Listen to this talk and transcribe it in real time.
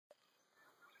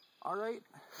All right,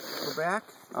 we're back.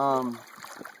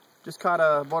 Just caught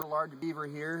about a large beaver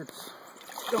here. It's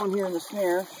down here in the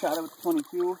snare. Shot it with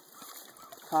 22.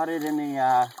 Caught it in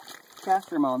a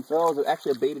castor mount. So it was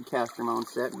actually a baited castor mount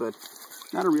set, but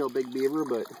not a real big beaver.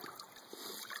 But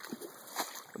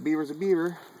a beaver's a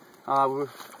beaver.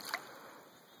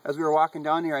 As we were walking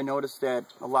down here, I noticed that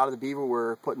a lot of the beaver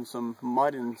were putting some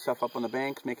mud and stuff up on the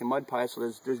banks, making mud pies. So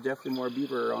there's definitely more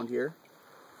beaver around here.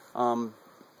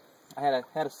 I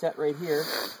had a set right here.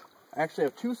 I actually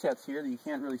have two sets here that you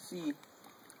can't really see,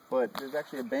 but there's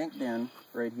actually a bank den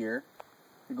right here.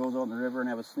 It goes out in the river and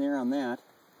have a snare on that.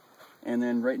 And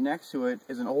then right next to it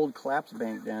is an old collapsed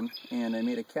bank den, and I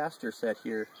made a castor set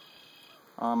here.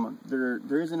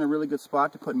 There isn't a really good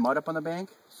spot to put mud up on the bank,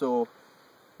 so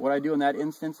what I do in that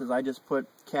instance is I just put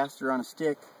castor on a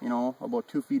stick, you know, about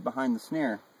 2 feet behind the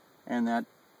snare, and that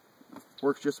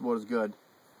works just about as good.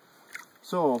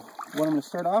 So what I'm going to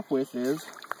start off with is,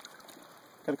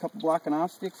 got a couple blocking off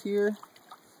sticks here.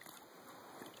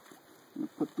 I'm going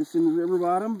to put this in the river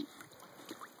bottom.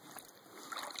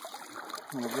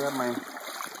 I'm going to grab my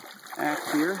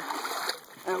axe here.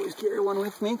 I always carry one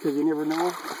with me because you never know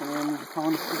when there's a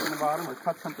pound of stick in the bottom, or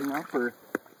cut something up, or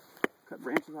cut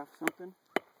branches off something.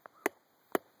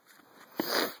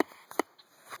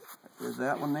 There's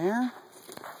that one there.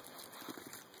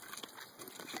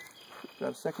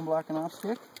 Got a second blocking off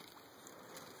stick.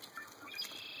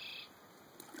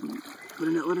 Put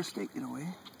in that little stick, get away.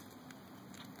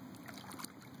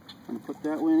 I'm going to put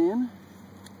that one in,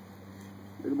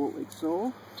 right about like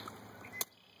so.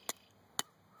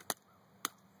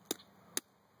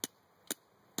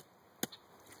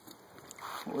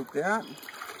 Like that.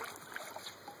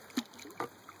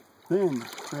 Then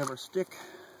we have our stick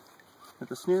that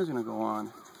the snare is going to go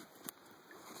on.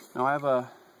 Now I have a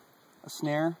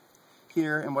snare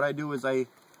here, and what I do is I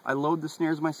load the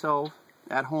snares myself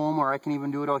at home, or I can even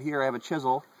do it out here. I have a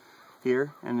chisel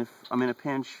here, and if I'm in a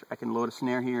pinch, I can load a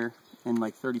snare here in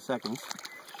like 30 seconds.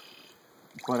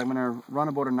 But I'm going to run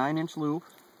about a 9-inch loop,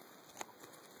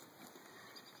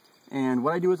 and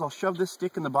what I do is I'll shove this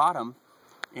stick in the bottom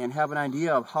and have an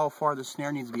idea of how far the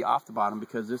snare needs to be off the bottom,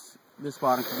 because this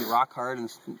bottom could be rock hard and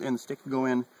the stick could go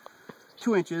in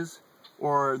 2 inches,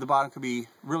 or the bottom could be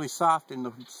really soft and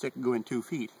the stick could go in 2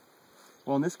 feet.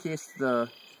 Well, in this case,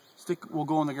 the stick will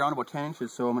go on the ground about 10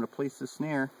 inches, so I'm going to place the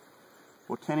snare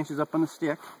about 10 inches up on the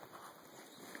stick.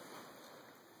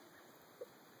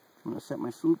 I'm going to set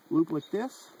my loop like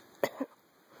this.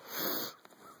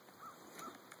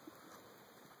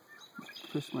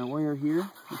 Twist my wire here.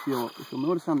 If you'll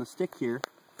notice on the stick here,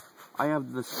 I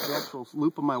have the actual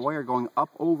loop of my wire going up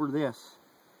over this.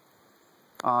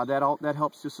 That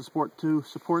helps to support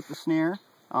the snare.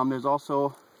 There's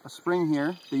also a spring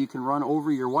here that you can run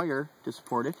over your wire to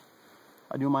support it.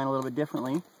 I do mine a little bit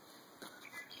differently,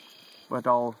 but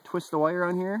I'll twist the wire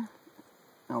on here, and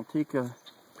I'll take a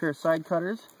pair of side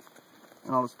cutters,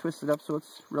 and I'll just twist it up so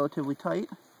it's relatively tight,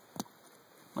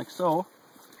 like so.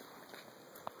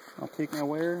 I'll take my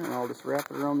wire and I'll just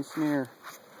wrap it around the snare,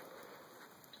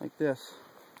 like this,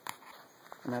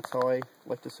 and that's how I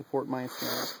like to support my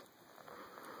snare.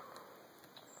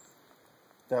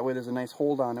 That way there's a nice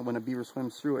hold on it when a beaver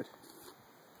swims through it.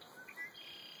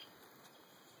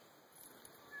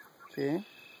 Okay.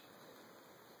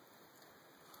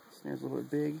 Snare's a little bit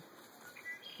big.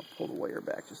 I'll pull the wire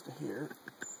back just a hair.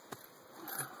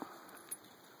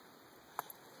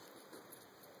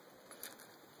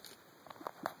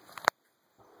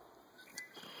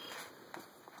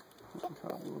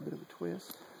 Caught a little bit of a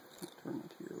twist. Let's turn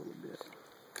it here a little bit.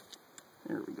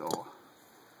 There we go.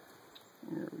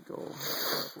 There we go.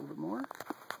 A little bit more.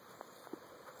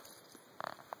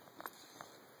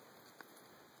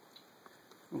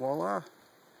 Voila!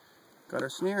 Got our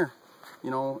snare. You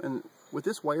know, and with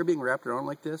this wire being wrapped around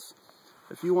like this,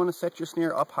 if you want to set your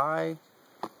snare up high,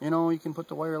 you know, you can put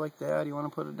the wire like that. You want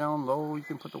to put it down low, you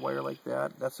can put the wire like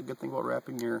that. That's the good thing about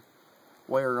wrapping your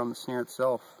wire around the snare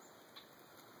itself.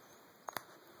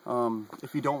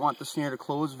 If you don't want the snare to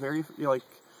close if you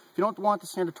don't want the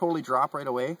snare to totally drop right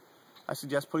away, I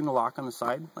suggest putting the lock on the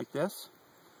side like this.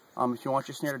 If you want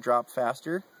your snare to drop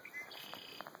faster,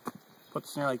 put the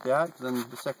snare like that, because then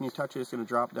the second you touch it, it's going to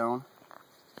drop down.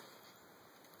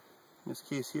 In this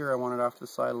case here, I want it off to the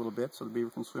side a little bit so the beaver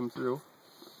can swim through.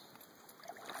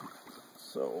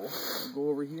 So, I'll go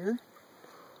over here,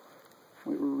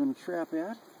 right where we're going to trap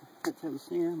at. Let's have the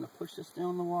snare. I'm going to push this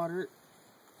down the water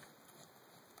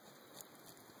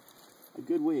a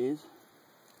good ways.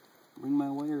 Bring my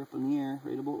wire up in the air,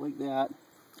 right about like that.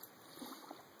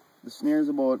 The snare is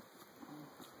about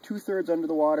 2/3 under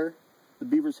the water. The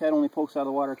beaver's head only pokes out of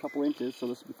the water a couple inches, so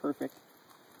this will be perfect.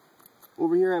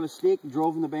 Over here I have a stake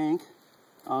drove in the bank.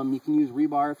 You can use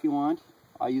rebar if you want.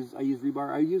 I use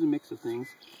rebar. I use a mix of things,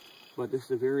 but this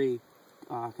is a very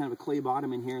kind of a clay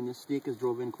bottom in here, and this stake is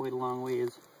drove in quite a long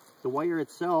ways. The wire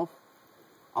itself,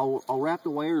 I'll wrap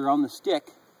the wire around the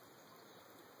stick,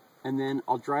 and then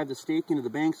I'll drive the stake into the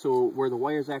bank, so where the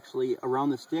wire is actually around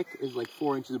the stick is like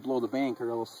 4 inches below the bank,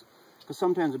 or else, because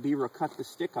sometimes a beaver will cut the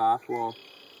stick off. Well,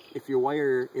 if your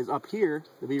wire is up here,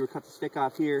 the beaver cuts the stick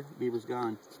off here, the beaver's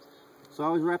gone. So I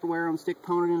always wrap the wire around the stick,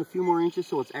 pound it in a few more inches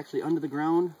so it's actually under the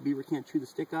ground. Beaver can't chew the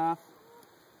stick off.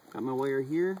 Got my wire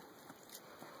here.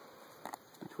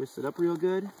 I twist it up real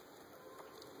good.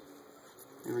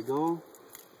 There we go.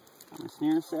 Got my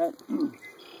snare set.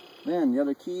 Then the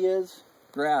other key is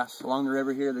grass. Along the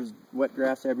river here, there's wet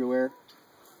grass everywhere.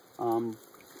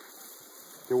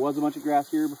 There was a bunch of grass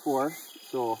here before,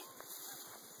 so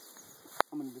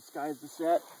I'm going to disguise the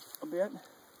set a bit.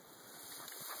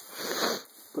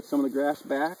 Put some of the grass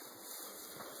back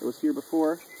that was here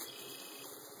before.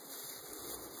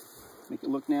 Make it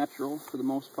look natural for the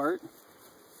most part.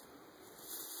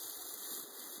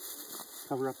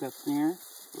 Cover up that snare.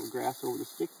 Little grass over the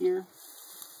stick here.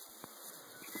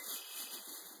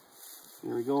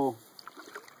 There we go.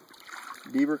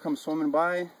 Beaver comes swimming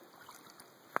by.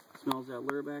 Smells that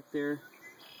lure back there.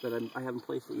 But I haven't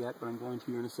placed it yet, but I'm going to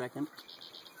here in a second.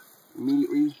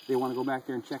 Immediately, they want to go back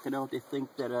there and check it out. They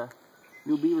think that a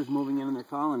new beaver's moving in their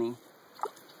colony.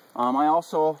 I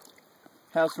also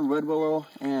have some red willow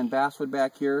and basswood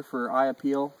back here for eye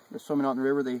appeal. They're swimming out in the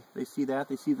river. They see that.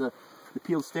 They see the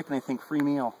peeled stick and they think free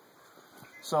meal.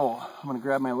 So I'm going to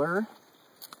grab my lure.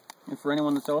 And for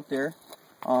anyone that's out there,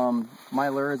 my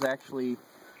lure is actually,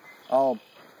 I'll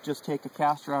just take a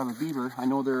castor out of a beaver. I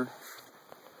know their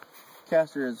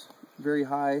castor is very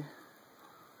high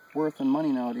worth in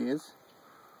money nowadays,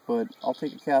 but I'll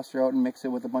take a castor out and mix it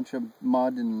with a bunch of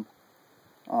mud, and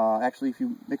actually if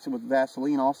you mix it with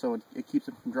Vaseline also, it keeps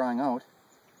it from drying out.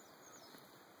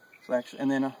 So actually,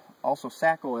 and then also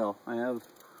sack oil. I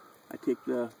take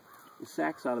the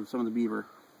sacks out of some of the beaver.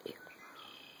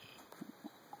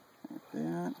 Like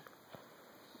that.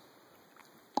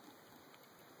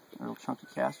 A little chunky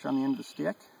castor on the end of the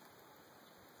stick.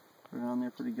 Put it on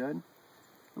there pretty good.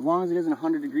 As long as it isn't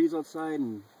 100 degrees outside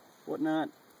and whatnot,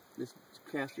 this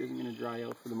castor isn't going to dry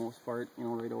out for the most part, you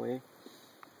know, right away.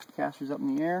 Castor's up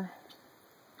in the air.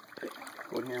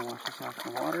 Go in here and wash this off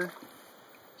in the water.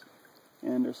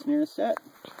 And our snare is set.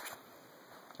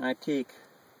 And I take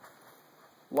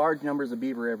large numbers of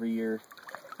beaver every year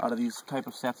out of these type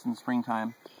of sets in the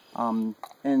springtime.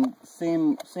 And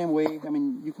same way, I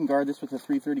mean, you can guard this with a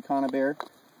 330 conibear.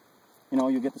 You know,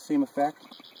 you'll get the same effect.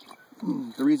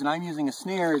 The reason I'm using a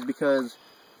snare is because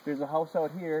there's a house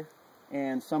out here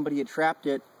and somebody had trapped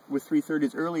it with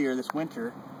 330s earlier this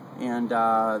winter, and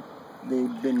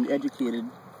they've been educated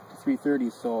to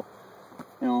 330s, so,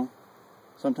 you know,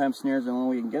 sometimes snares are the only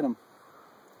way you can get them.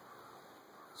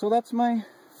 So that's my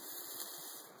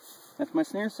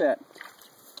snare set.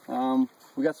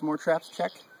 We got some more traps to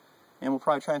check, and we'll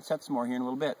probably try and set some more here in a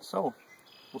little bit. So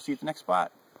we'll see you at the next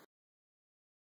spot.